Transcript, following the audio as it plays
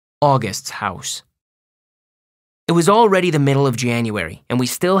August's house. It was already the middle of January, and we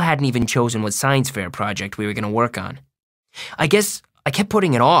still hadn't even chosen what science fair project we were going to work on. I guess I kept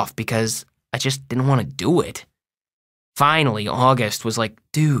putting it off because I just didn't want to do it. Finally, August was like,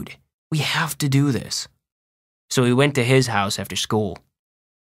 "Dude, we have to do this." So we went to his house after school.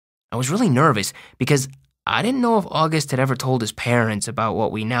 I was really nervous because I didn't know if August had ever told his parents about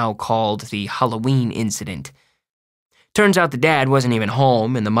what we now called the Halloween incident. Turns out the dad wasn't even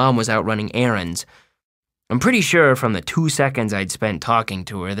home and the mom was out running errands. I'm pretty sure from the 2 seconds I'd spent talking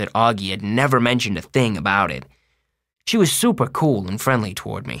to her that Augie had never mentioned a thing about it. She was super cool and friendly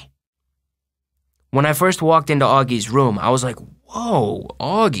toward me. When I first walked into Augie's room, I was like, "Whoa,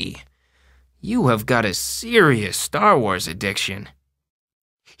 Augie, you have got a serious Star Wars addiction."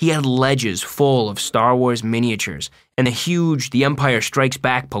 He had ledges full of Star Wars miniatures and a huge The Empire Strikes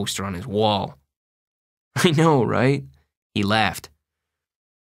Back poster on his wall. "I know, right?" He laughed.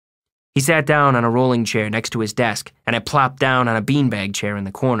 He sat down on a rolling chair next to his desk, and I plopped down on a beanbag chair in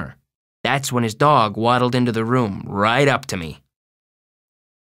the corner. That's when his dog waddled into the room, right up to me.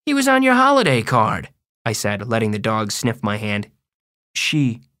 "He was on your holiday card," I said, letting the dog sniff my hand.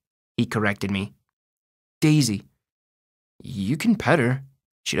 "She," he corrected me. "Daisy. You can pet her.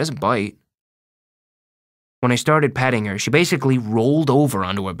 She doesn't bite." When I started petting her, she basically rolled over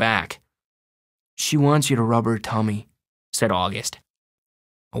onto her back. "She wants you to rub her tummy," said August.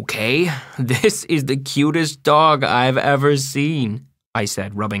 "Okay, this is the cutest dog I've ever seen," I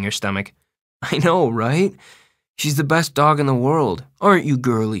said, rubbing her stomach. "I know, right? She's the best dog in the world, aren't you,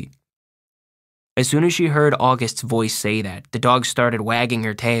 girlie?" As soon as she heard August's voice say that, the dog started wagging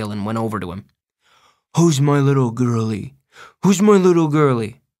her tail and went over to him. "Who's my little girlie? Who's my little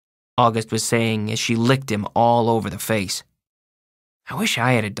girlie?" August was saying as she licked him all over the face. "I wish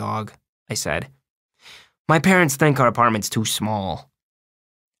I had a dog," I said. "My parents think our apartment's too small."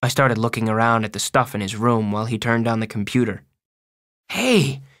 I started looking around at the stuff in his room while he turned on the computer.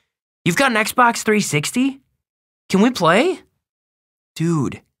 "Hey, you've got an Xbox 360? Can we play?"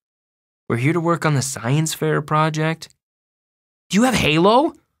 "Dude, we're here to work on the science fair project." "Do you have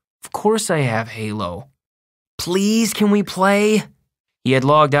Halo?" "Of course I have Halo." "Please, can we play?" He had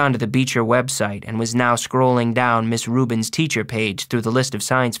logged on to the Beecher website and was now scrolling down Miss Rubin's teacher page through the list of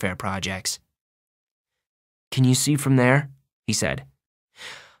science fair projects. "Can you see from there?" he said.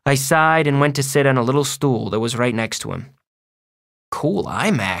 I sighed and went to sit on a little stool that was right next to him. "Cool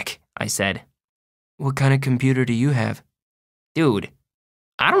iMac," I said. "What kind of computer do you have?" "Dude,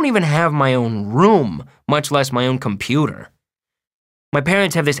 I don't even have my own room, much less my own computer. My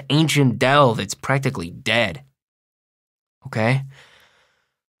parents have this ancient Dell that's practically dead." "Okay.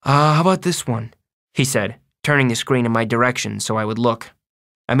 How about this one?" he said, turning the screen in my direction so I would look.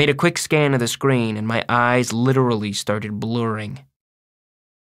 I made a quick scan of the screen and my eyes literally started blurring.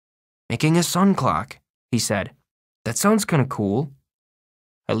 "Making a sun clock," he said. "That sounds kind of cool."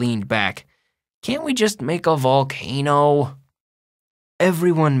 I leaned back. "Can't we just make a volcano?"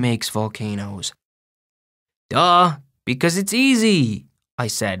 "Everyone makes volcanoes." "Duh, because it's easy," I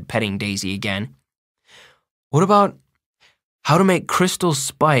said, petting Daisy again. "What about how to make crystal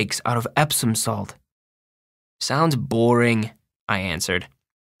spikes out of Epsom salt?" "Sounds boring," I answered.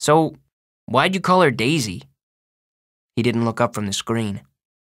 "So, why'd you call her Daisy?" He didn't look up from the screen.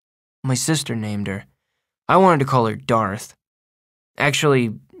 "My sister named her. I wanted to call her Darth.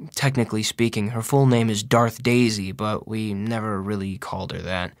 Actually, technically speaking, her full name is Darth Daisy, but we never really called her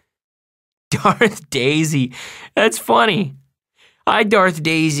that." "Darth Daisy, that's funny. Hi, Darth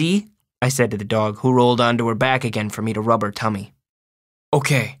Daisy," I said to the dog, who rolled onto her back again for me to rub her tummy.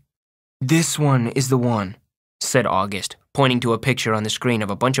 "Okay, this one is the one," said August, pointing to a picture on the screen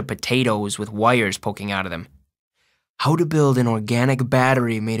of a bunch of potatoes with wires poking out of them. "How to build an organic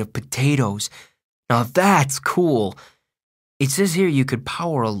battery made of potatoes. Now that's cool. It says here you could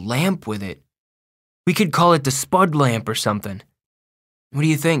power a lamp with it. We could call it the Spud lamp or something. What do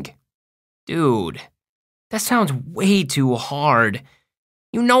you think?" "Dude, that sounds way too hard.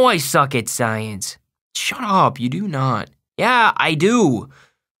 You know I suck at science." "Shut up, you do not." "Yeah, I do.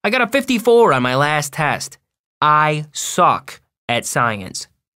 I got a 54 on my last test. I suck at science."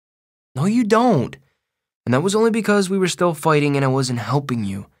 "No, you don't. And that was only because we were still fighting and I wasn't helping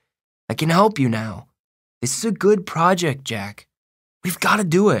you. I can help you now. This is a good project, Jack. We've got to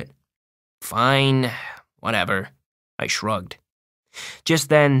do it." "Fine, whatever," I shrugged. Just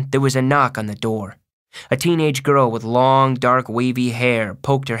then, there was a knock on the door. A teenage girl with long, dark, wavy hair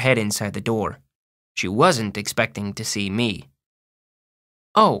poked her head inside the door. She wasn't expecting to see me.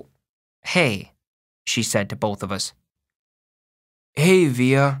 "Oh, hey," she said to both of us. "Hey,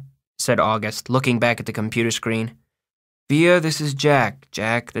 Via," said August, looking back at the computer screen. Via, this is Jack.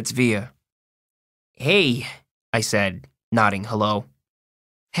 Jack, that's Via. Hey, I said, nodding hello.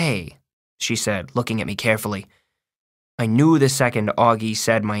 Hey, she said, looking at me carefully. I knew the second Augie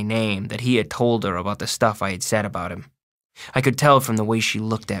said my name that he had told her about the stuff I had said about him. I could tell from the way she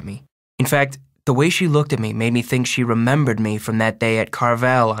looked at me. In fact, the way she looked at me made me think she remembered me from that day at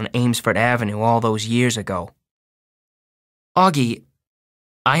Carvel on Amesfort Avenue all those years ago. Augie,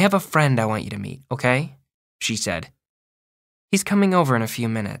 I have a friend I want you to meet, okay? She said. He's coming over in a few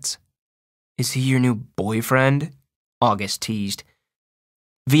minutes. Is he your new boyfriend? August teased.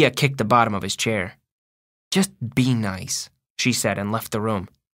 Via kicked the bottom of his chair. Just be nice, she said and left the room.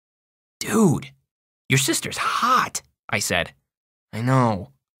 Dude, your sister's hot, I said. I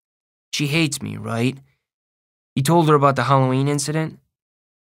know. She hates me, right? You told her about the Halloween incident?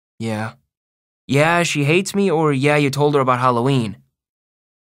 Yeah. Yeah, she hates me, or yeah, you told her about Halloween?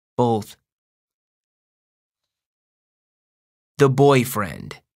 Both. The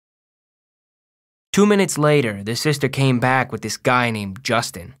boyfriend. 2 minutes later, the sister came back with this guy named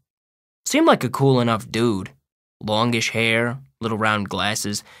Justin. Seemed like a cool enough dude. Longish hair, little round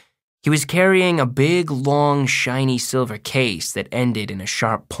glasses. He was carrying a big, long, shiny silver case that ended in a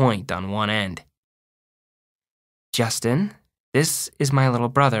sharp point on one end. Justin, this is my little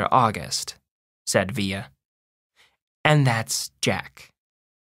brother, August, said Via. And that's Jack.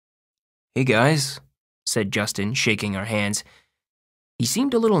 Hey, guys, said Justin, shaking our hands. He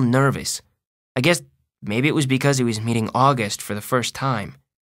seemed a little nervous. I guess maybe it was because he was meeting August for the first time.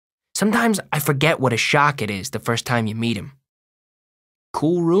 Sometimes I forget what a shock it is the first time you meet him.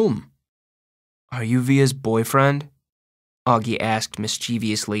 Cool room. Are you Via's boyfriend? Augie asked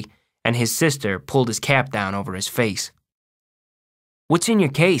mischievously, and his sister pulled his cap down over his face. What's in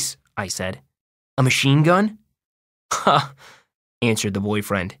your case? I said. A machine gun? Ha, answered the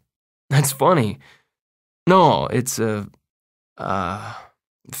boyfriend. That's funny. No, it's a,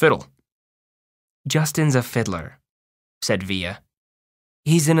 fiddle. Justin's a fiddler, said Via.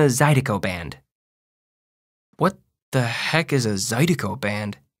 He's in a Zydeco band. What the heck is a Zydeco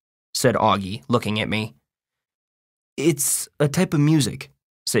band? Said Augie, looking at me. It's a type of music,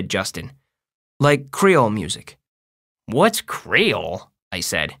 said Justin. Like Creole music. What's Creole? I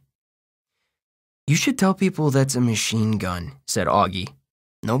said. You should tell people that's a machine gun, said Augie.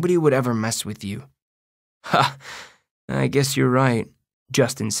 Nobody would ever mess with you. Ha, I guess you're right,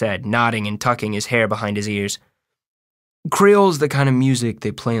 Justin said, nodding and tucking his hair behind his ears. Creole's the kind of music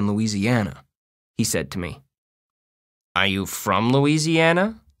they play in Louisiana, he said to me. Are you from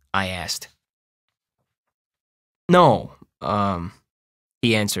Louisiana? I asked. No,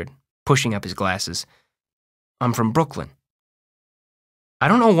 he answered, pushing up his glasses. I'm from Brooklyn. I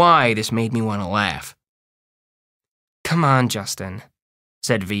don't know why this made me want to laugh. Come on, Justin,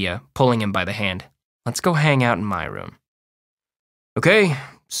 said Via, pulling him by the hand. Let's go hang out in my room. Okay,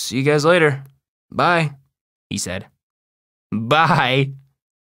 see you guys later. Bye, he said. Bye.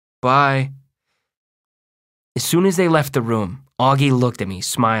 Bye. As soon as they left the room, Augie looked at me,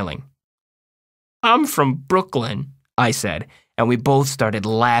 smiling. I'm from Brooklyn, I said, and we both started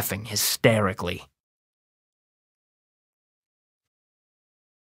laughing hysterically.